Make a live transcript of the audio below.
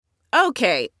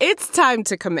Okay, it's time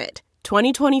to commit.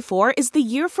 2024 is the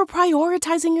year for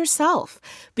prioritizing yourself.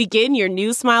 Begin your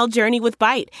new smile journey with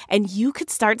Byte, and you could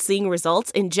start seeing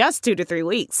results in just 2 to 3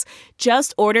 weeks.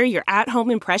 Just order your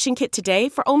at-home impression kit today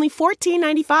for only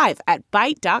 $14.95 at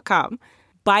Byte.com.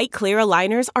 Byte Clear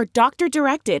aligners are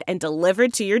doctor-directed and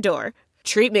delivered to your door.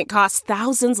 Treatment costs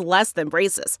thousands less than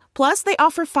braces. Plus, they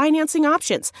offer financing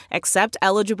options, accept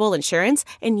eligible insurance,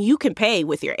 and you can pay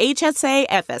with your HSA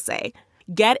FSA.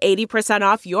 Get 80%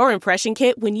 off your impression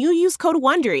kit when you use code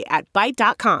WONDERY at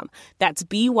Byte.com. That's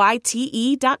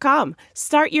BYTE.com.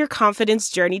 Start your confidence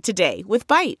journey today with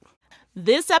Byte.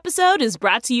 This episode is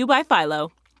brought to you by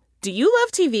Philo. Do you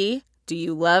love TV? Do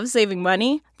you love saving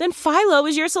money? Then Philo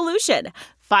is your solution.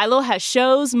 Philo has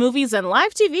shows, movies, and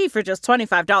live TV for just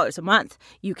 $25 a month.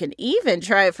 You can even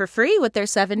try it for free with their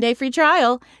 7-day free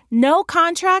trial. No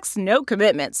contracts, no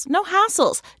commitments, no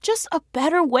hassles, just a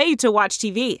better way to watch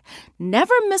TV.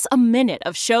 Never miss a minute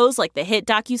of shows like the hit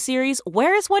docuseries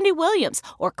Where is Wendy Williams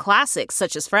or classics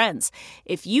such as Friends.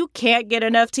 If you can't get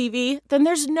enough TV, then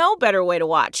there's no better way to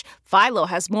watch. Philo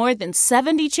has more than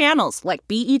 70 channels like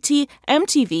BET,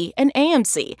 MTV, and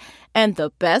AMC. And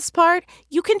the best part?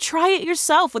 You can try it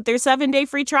yourself with their 7-day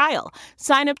free trial.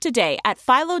 Sign up today at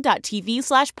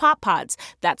philo.tv/poppods.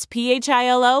 That's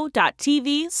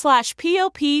philo.tv/POPPODS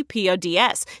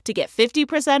to get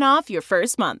 50% off your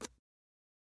first month.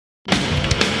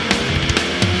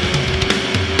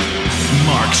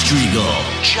 Mark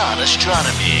Strigl, John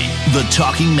Astronomy, the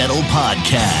Talking Metal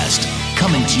Podcast,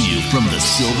 coming to you from the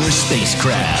Silver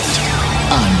Spacecraft.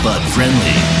 I'm Bud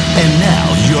Friendly, and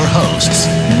now your hosts,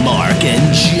 Mark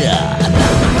and John.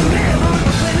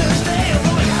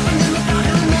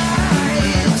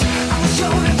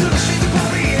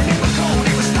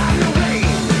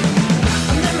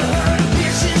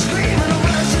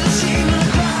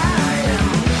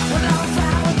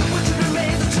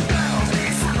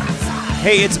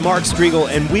 Hey, it's Mark Strigl,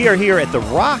 and we are here at the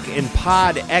Rock and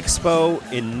Pod Expo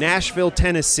in Nashville,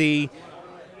 Tennessee,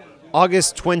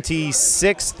 August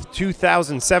 26th,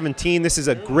 2017. This is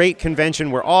a great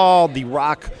convention where all the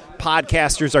rock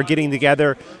podcasters are getting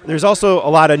together. There's also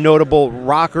a lot of notable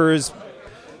rockers,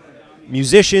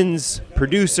 musicians,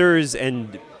 producers,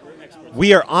 and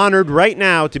we are honored right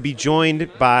now to be joined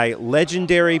by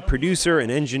legendary producer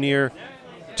and engineer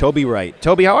Toby Wright.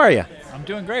 Toby, how are you? I'm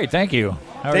doing great, thank you.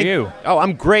 How are you? Oh,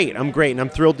 I'm great, and I'm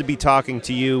thrilled to be talking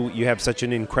to you. You have such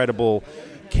an incredible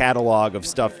catalog of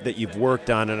stuff that you've worked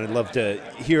on, and I'd love to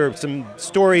hear some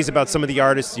stories about some of the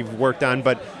artists you've worked on.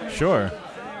 But sure.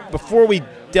 Before we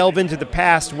delve into the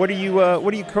past, what are you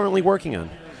currently working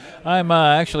on? I'm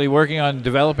actually working on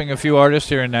developing a few artists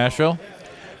here in Nashville,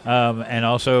 and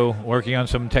also working on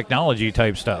some technology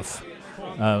type stuff,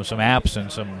 some apps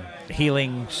and some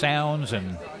healing sounds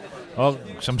and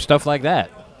some stuff like that.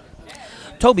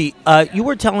 Toby, you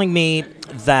were telling me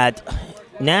that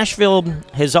Nashville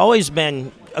has always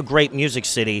been a great music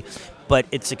city, but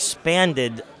it's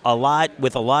expanded a lot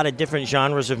with a lot of different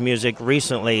genres of music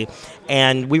recently.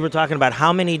 And we were talking about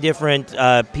how many different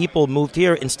people moved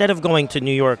here instead of going to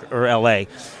New York or L.A.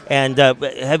 And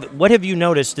what have you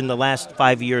noticed in the last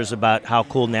 5 years about how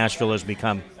cool Nashville has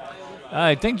become?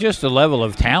 I think just the level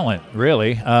of talent,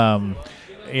 really.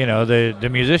 The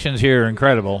musicians here are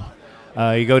incredible.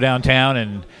 You go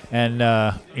downtown and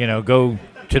go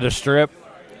to the Strip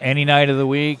any night of the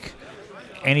week,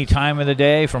 any time of the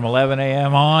day from 11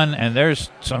 a.m. on, and there's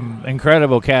some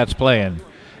incredible cats playing.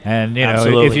 And,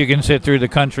 Absolutely. If you can sit through the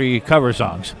country cover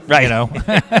songs, right.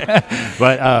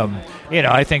 But,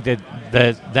 I think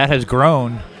that has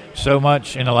grown so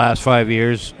much in the last 5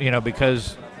 years,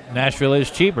 because Nashville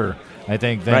is cheaper, I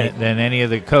think, than any of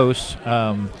the coasts.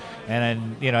 I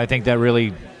think that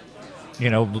really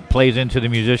plays into the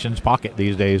musician's pocket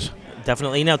these days.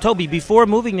 Definitely. Now, Toby, before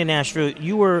moving to Nashville,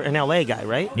 you were an L.A. guy,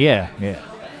 right? Yeah.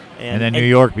 And then New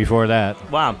York before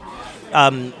that. Wow.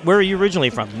 Where are you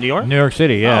originally from? New York? New York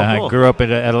City, yeah. Oh, cool. I grew up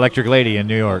at Electric Lady in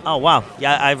New York. Oh, wow.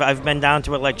 Yeah, I've been down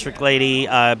to Electric Lady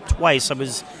twice. I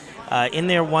was in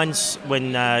there once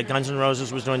when Guns N'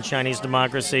 Roses was doing Chinese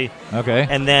Democracy. Okay.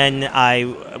 And then I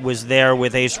was there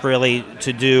with Ace Frehley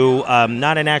to do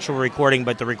not an actual recording,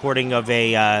 but the recording of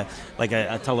a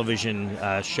television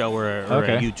show or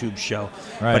a YouTube show.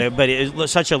 Right. But it was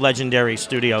such a legendary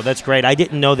studio. That's great. I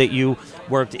didn't know that you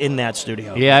worked in that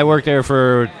studio. Yeah, I worked there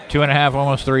for 2.5,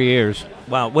 almost 3 years.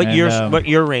 Wow. What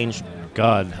year range?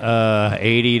 God,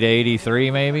 80 to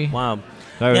 83 maybe. Wow.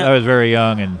 I was very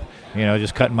young and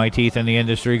just cutting my teeth in the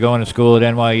industry, going to school at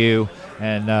NYU,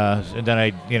 and then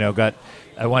I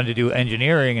wanted to do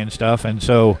engineering and stuff, and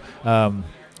so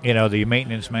the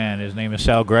maintenance man, his name is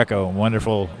Sal Greco,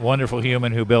 wonderful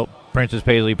human who built Princess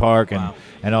Paisley Park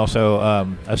and also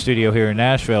a studio here in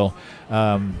Nashville.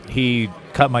 He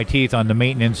cut my teeth on the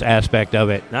maintenance aspect of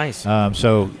it. Nice.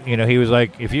 So, he was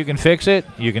like, if you can fix it,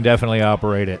 you can definitely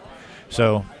operate it.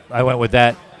 So I went with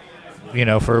that,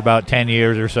 for about 10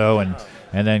 years or so, and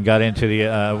then got into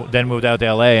then moved out to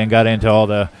L.A. and got into all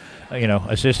the,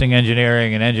 assisting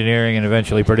engineering and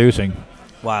eventually producing.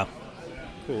 Wow.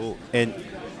 Cool. And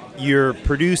you're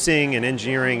producing and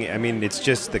engineering. I mean, it's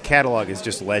just the catalog is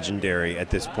just legendary at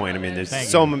this point. I mean, there's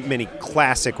so many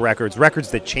classic records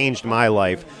that changed my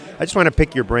life. I just want to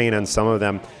pick your brain on some of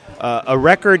them. A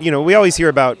record, we always hear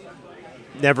about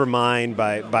Nevermind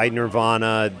by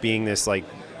Nirvana being this like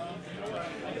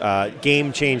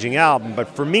game-changing album,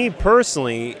 but for me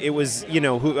personally, it was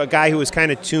a guy who was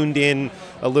kind of tuned in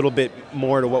a little bit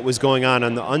more to what was going on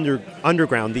the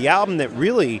underground. The album that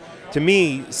really, to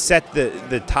me, set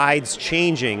the tides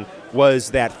changing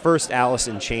was that first Alice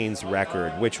in Chains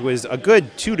record, which was a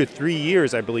good 2 to 3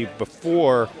 years, I believe,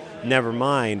 before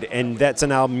Nevermind, and that's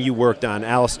an album you worked on,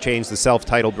 Alice in Chains, the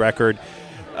self-titled record.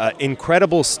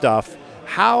 Incredible stuff.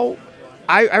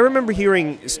 I remember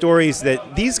hearing stories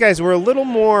that these guys were a little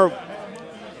more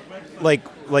like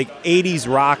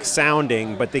 80s rock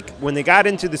sounding, but when they got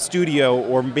into the studio,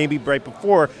 or maybe right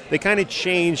before, they kind of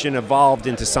changed and evolved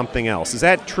into something else. Is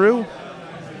that true?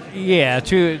 Yeah,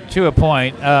 to a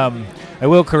point. I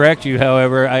will correct you,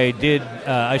 however.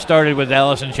 I started with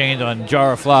Alice in Chains on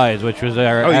Jar of Flies, which was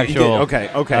our actual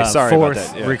okay. Sorry fourth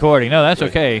about that. Yeah. recording. No, that's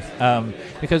okay.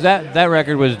 Because that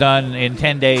record was done in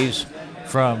 10 days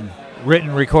from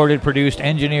written, recorded, produced,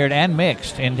 engineered, and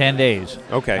mixed in 10 days.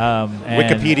 Okay. And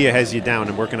Wikipedia has you down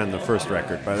and working on the first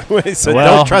record, by the way. So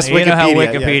well, don't trust Wikipedia. You know how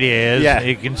Wikipedia is. Yeah.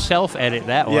 You can self-edit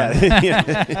that one.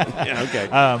 Yeah. Okay.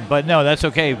 But no, that's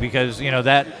okay, because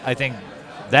that, I think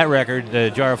that record,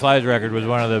 the Jar of Flies record, was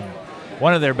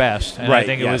one of their best, and right, I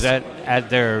think it was at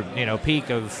their peak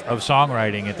of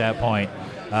songwriting at that point.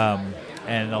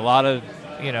 And a lot of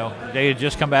they had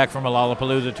just come back from a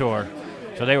Lollapalooza tour,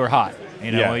 so they were hot.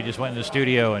 We just went in the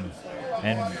studio and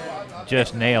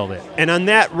just nailed it. And on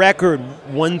that record,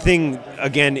 one thing,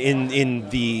 again, in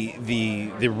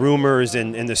the rumors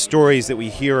and the stories that we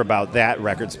hear about that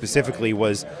record specifically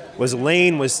was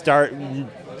Layne was starting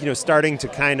to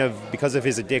kind of, because of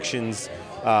his addictions,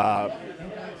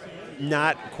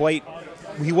 not quite.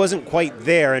 He wasn't quite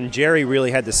there, and Jerry really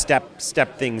had to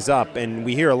step things up. And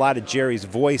we hear a lot of Jerry's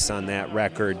voice on that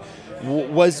record.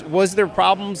 Was there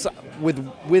problems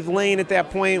with Layne at that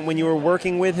point when you were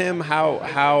working with him? How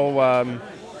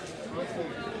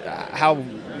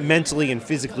mentally and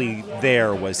physically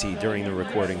there was he during the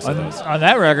recordings of those? On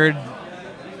that record,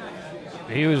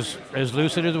 he was as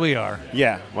lucid as we are.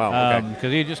 Yeah, wow, okay.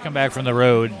 Because he had just come back from the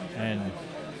road, and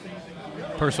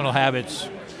personal habits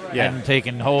hadn't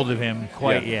taken hold of him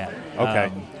quite yet.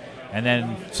 Okay. And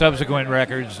then subsequent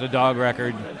records, the Dog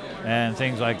record and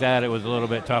things like that, it was a little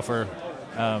bit tougher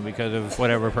because of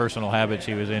whatever personal habits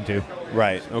he was into.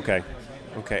 Right, okay.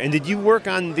 And did you work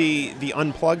on the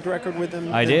Unplugged record with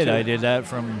him? I did. I did that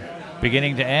from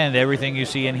beginning to end. Everything you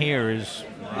see in here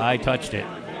I touched it.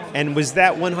 And was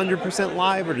that 100%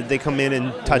 live, or did they come in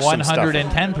and touch some stuff?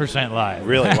 110% live.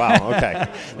 Really? Wow,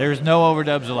 okay. There's no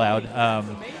overdubs allowed.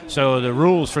 So the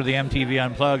rules for the MTV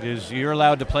Unplugged is you're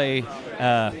allowed to play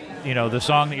the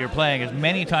song that you're playing as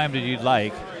many times as you'd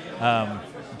like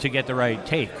to get the right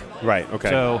take. Right, okay.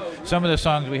 So some of the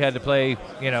songs we had to play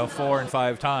 4 and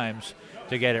 5 times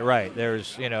to get it right.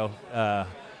 There's I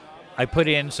put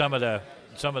in some of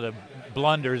the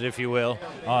blunders, if you will,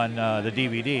 on the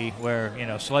DVD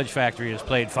where Sludge Factory is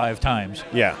played 5 times.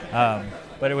 Yeah.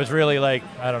 But it was really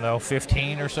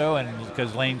 15 or so, and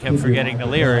because Layne kept forgetting the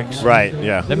lyrics. Right.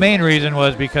 Yeah. The main reason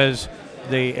was because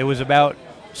it was about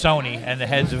Sony and the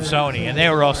heads of Sony, and they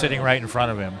were all sitting right in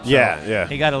front of him. So yeah.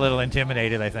 He got a little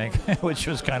intimidated, I think, which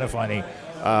was kind of funny.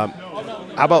 How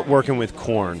about working with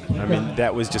Korn? I mean,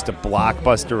 that was just a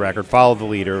blockbuster record. Follow the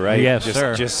Leader, right? Yes,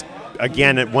 sir. Just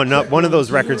again, one of those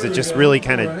records that just really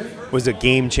kind of was a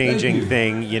game-changing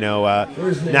thing. Now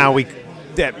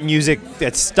that music,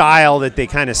 that style that they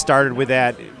kind of started with,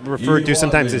 that referred to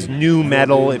sometimes as new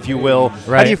metal, if you will.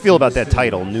 Right. How do you feel about that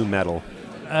title, new metal?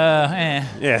 Yeah.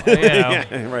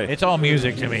 Yeah, right. It's all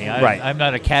music to me. I'm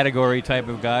not a category type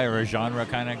of guy or a genre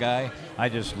kind of guy. I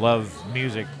just love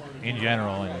music in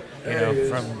general, and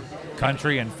from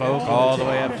country and folk all the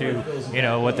way up to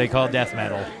what they call death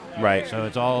metal. Right. So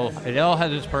it all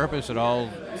has its purpose. It all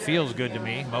feels good to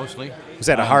me mostly. Was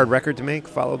that a hard record to make?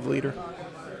 Follow the Leader.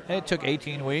 It took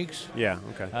 18 weeks. Yeah.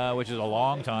 Okay. Which is a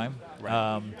long time,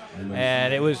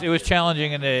 and it was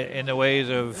challenging in the ways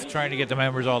of trying to get the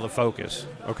members all to focus.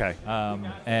 Okay. And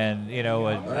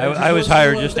I was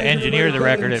hired just to engineer the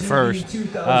record at first,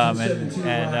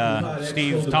 and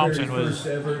Steve Thompson was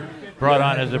brought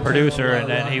on as the producer, and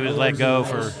then he was let go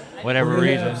for whatever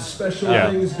reason. About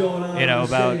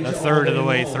a third of the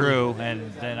way through,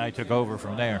 and then I took over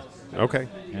from there. Okay.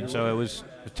 And so it was,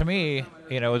 to me,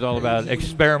 it was all about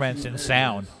experiments in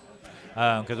sound,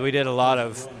 because I did a lot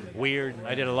of weird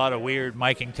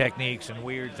miking techniques and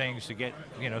weird things to get,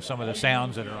 some of the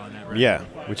sounds that are on that record. Yeah,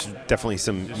 which is definitely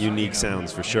some unique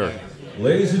sounds for sure.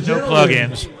 Ladies and No gentlemen,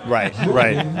 plugins. Right.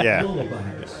 Yeah.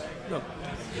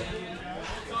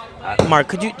 Mark,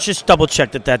 could you just double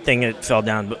check that thing it fell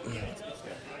down? But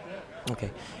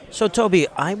okay. So, Toby,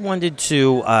 I wanted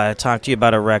to talk to you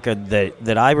about a record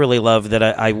that I really love that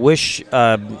I wish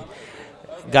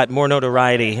got more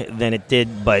notoriety than it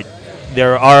did, but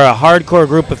there are a hardcore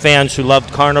group of fans who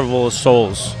loved Carnival of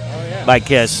Souls by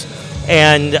Kiss.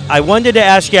 And I wanted to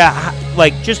ask you,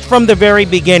 just from the very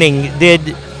beginning,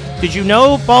 did you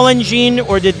know Paul and Gene,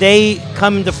 or did they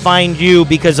come to find you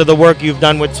because of the work you've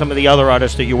done with some of the other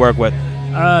artists that you work with?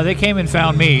 They came and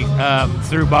found me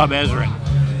through Bob Ezrin.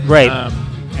 Great.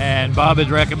 And Bob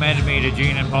had recommended me to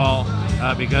Gene and Paul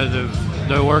because of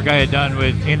the work I had done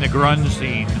in the grunge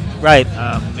scene. Right.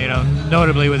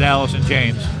 Notably with Alice in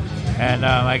Chains. And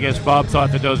I guess Bob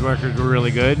thought that those records were really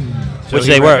good. And so Which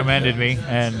he they were. recommended me,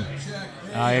 and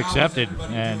I accepted.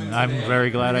 And I'm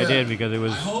very glad I did, because it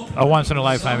was a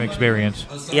once-in-a-lifetime experience.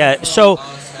 Yeah, so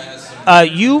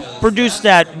you produced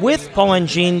that with Paul and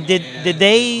Gene. Did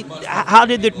they? How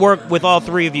did it work with all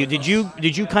three of you? Did you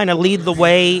kind of lead the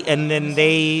way, and then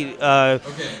they,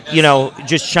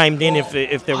 just chimed in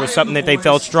if there was something that they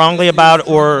felt strongly about,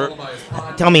 or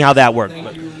tell me how that worked.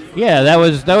 Yeah, that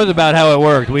was about how it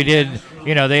worked. We did,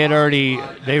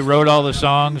 they wrote all the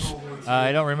songs.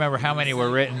 I don't remember how many were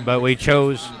written, but we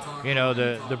chose,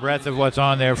 the breadth of what's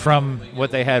on there from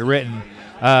what they had written.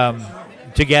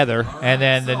 Together, and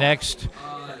then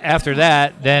after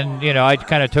that, then I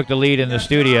kind of took the lead in the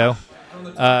studio.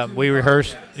 We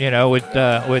rehearsed,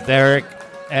 with Eric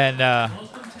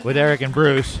and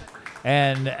Bruce,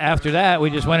 and after that, we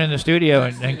just went in the studio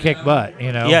and kicked butt.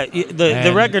 Yeah,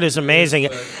 the record is amazing.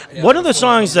 One of the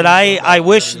songs that I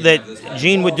wish that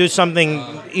Gene would do something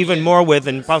even more with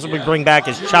and possibly bring back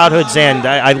is Childhood's End.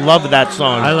 I love that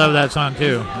song. I love that song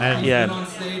too. And yeah.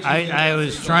 I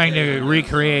was trying to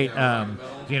recreate, some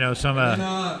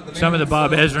of the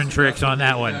Bob Ezrin tricks on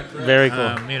that one. Very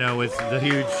cool. With the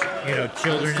huge,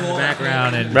 children in the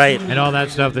background and right. and all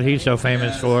that stuff that he's so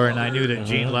famous for, and I knew that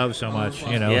Gene loved so much,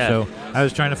 Yeah. So I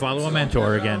was trying to follow a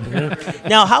mentor again.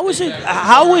 Now, how was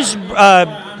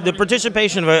the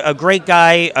participation of a great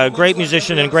guy, a great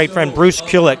musician, and a great friend, Bruce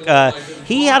Kulick?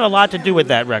 He had a lot to do with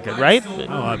that record, right?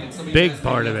 Oh, a big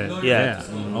part of it. Yeah.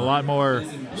 A lot more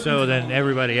so than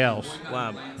everybody else.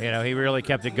 Wow. He really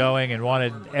kept it going and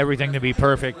wanted everything to be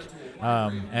perfect.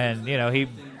 And he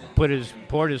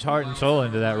poured his heart and soul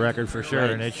into that record for sure,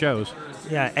 Right. and it shows.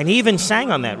 Yeah, and he even sang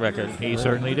on that record. He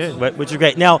certainly did. Which is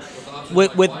great. Now,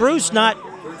 with Bruce not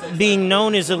being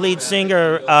known as a lead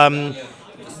singer,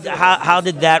 how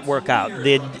did that work out?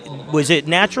 Was it a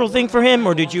natural thing for him,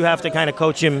 or did you have to kind of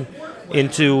coach him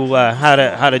into how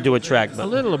to do a track? A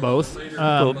little of both.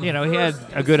 Cool. He had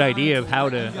a good idea of how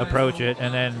to approach it,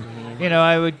 and then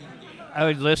I would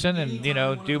listen and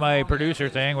do my producer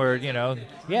thing where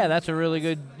that's a really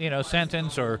good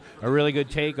sentence or a really good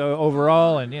take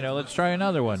overall, and let's try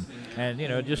another one, and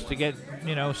just to get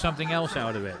something else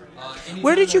out of it.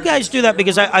 Where did you guys do that?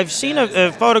 Because I've seen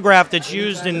a photograph that's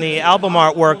used in the album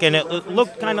artwork, and it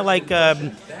looked kind of like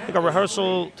a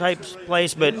rehearsal type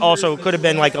place, but also could have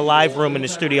been like a live room in the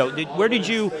studio.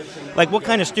 What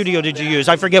kind of studio did you use?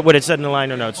 I forget what it said in the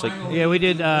liner notes. Yeah, we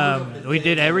did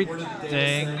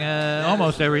everything,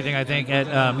 almost everything, I think,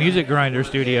 at Music Grinder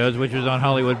Studios, which was on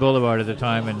Hollywood Boulevard at the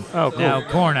time, and Oh, cool. now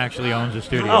Korn actually owns the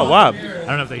studio. Oh, wow. I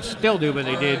don't know if they still do, but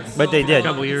they did. But they did. A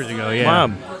couple years ago, yeah.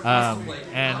 Wow.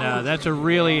 And that's a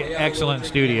really excellent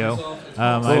studio.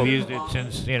 I've used it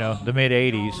since the mid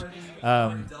 '80s,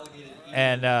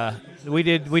 and we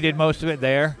did most of it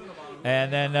there.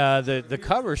 And then the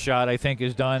cover shot, I think,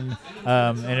 is done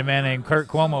in a man named Kurt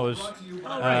Cuomo's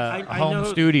I home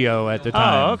know. studio at the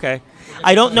time. Oh, okay.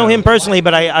 I don't know him personally,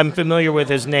 but I'm familiar with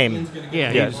his name.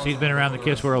 Yeah, Yes. he's been around the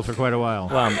Kiss world for quite a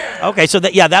while. Okay, so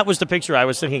that was the picture I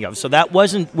was thinking of. So that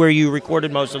wasn't where you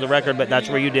recorded most of the record, but that's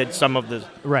where you did some of the...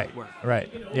 Right.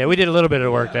 Yeah, we did a little bit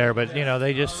of work there, but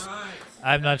they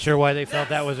I'm not sure why they felt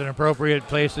that was an appropriate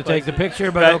place to take the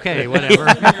picture, but okay, whatever.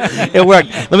 It worked.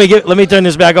 Let me turn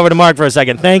this back over to Mark for a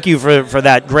second. Thank you for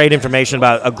that great information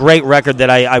about a great record that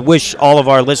I wish all of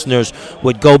our listeners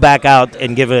would go back out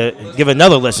and give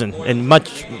another listen and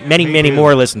many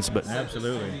more listens. But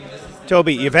Absolutely.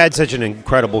 Toby, you've had such an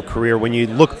incredible career. When you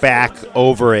look back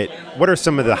over it, what are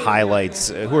some of the highlights?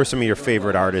 Who are some of your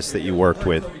favorite artists that you worked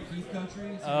with?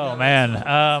 Oh,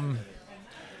 man.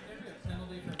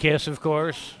 Kiss, of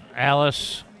course.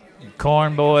 Alice,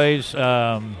 Corn Boys,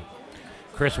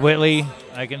 Chris Whitley,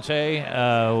 I can say,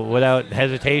 without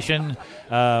hesitation.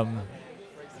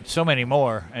 So many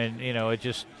more. And,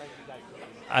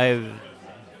 I'm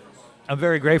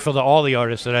very grateful to all the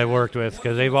artists that I've worked with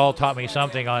because they've all taught me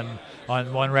something on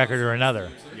one record or another.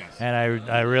 Yes. And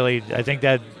I think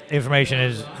that information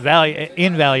is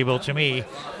invaluable to me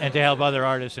and to help other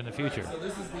artists in the future.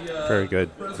 Very good.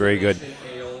 Very good.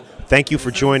 Thank you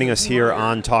for joining us here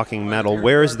on Talking Metal.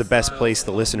 Where is the best place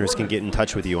the listeners can get in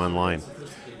touch with you online?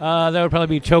 That would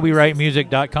probably be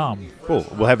TobyWrightMusic.com. Cool.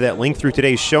 We'll have that link through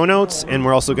today's show notes, and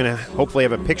we're also going to hopefully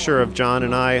have a picture of John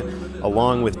and I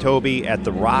along with Toby at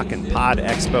the Rock and Pod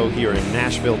Expo here in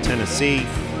Nashville, Tennessee.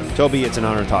 Toby, it's an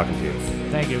honor talking to you.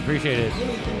 Thank you. Appreciate it.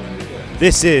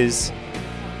 This is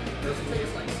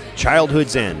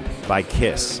Childhood's End by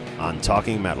Kiss on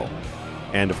Talking Metal,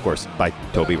 and, of course, by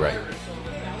Toby Wright.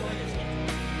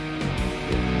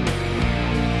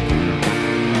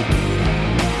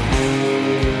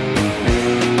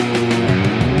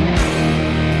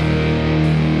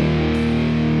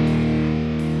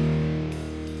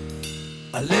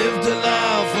 I lived a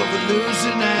life of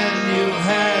illusion and you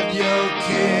had your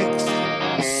kicks.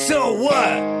 So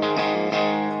what?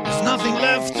 There's nothing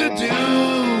left to do.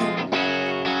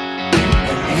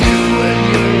 And you and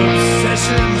your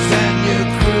obsessions and your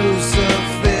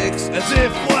crucifix, as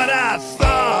if what I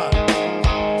thought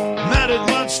mattered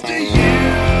much to you.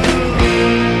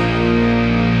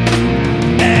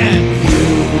 And you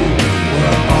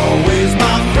were always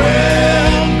my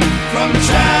friend from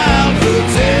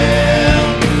childhood's end.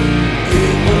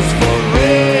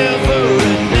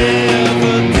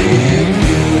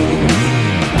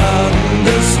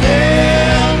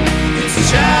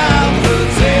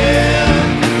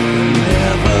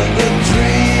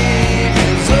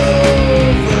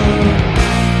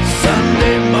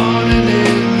 Sunday morning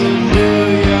in the New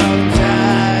York Times.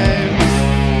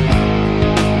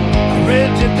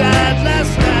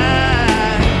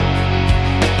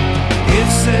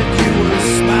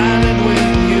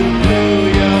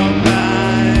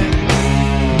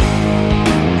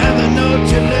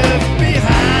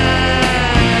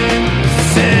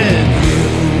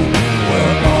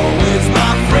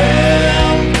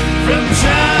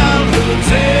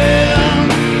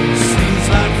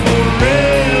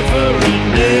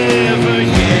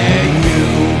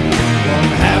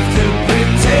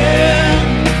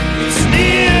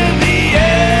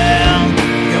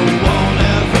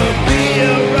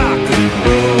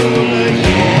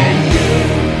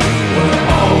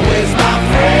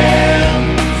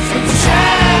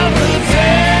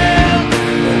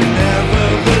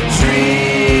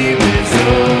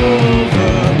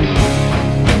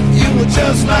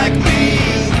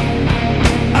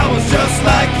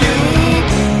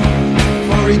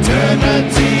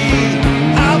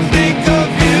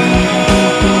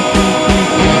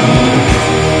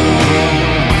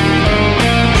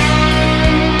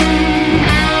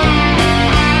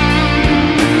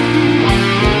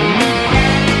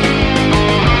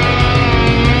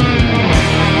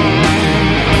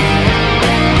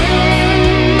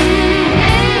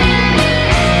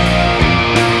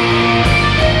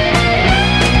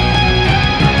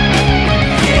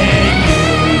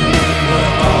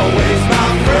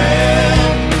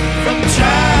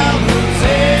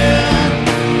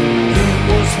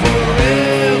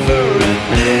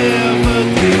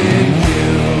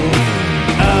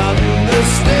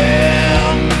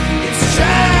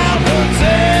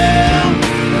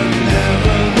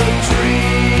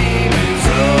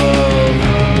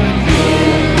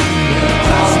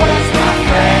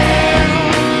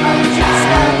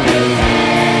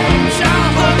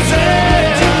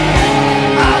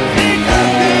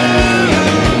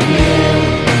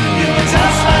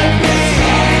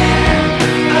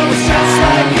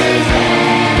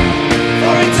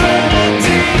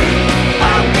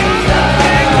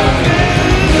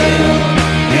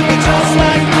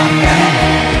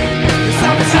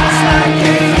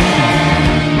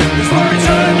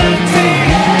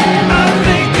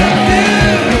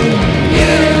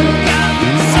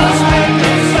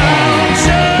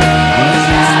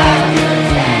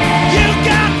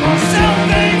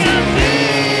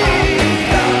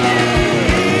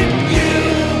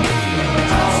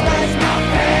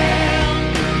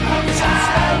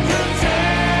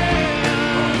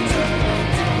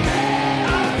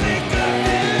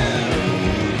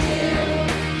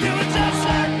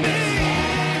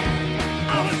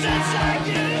 just like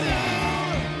you,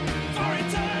 for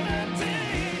eternity,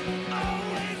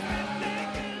 always been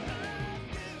thinking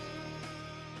of you.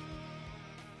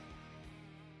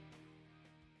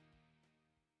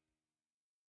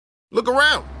 Look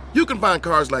around. You can find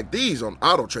cars like these on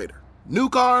AutoTrader. New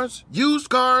cars, used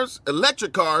cars,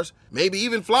 electric cars, maybe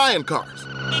even flying cars.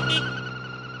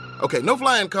 Okay, no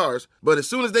flying cars, but as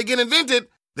soon as they get invented,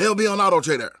 they'll be on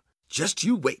AutoTrader. Just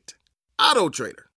you wait. AutoTrader.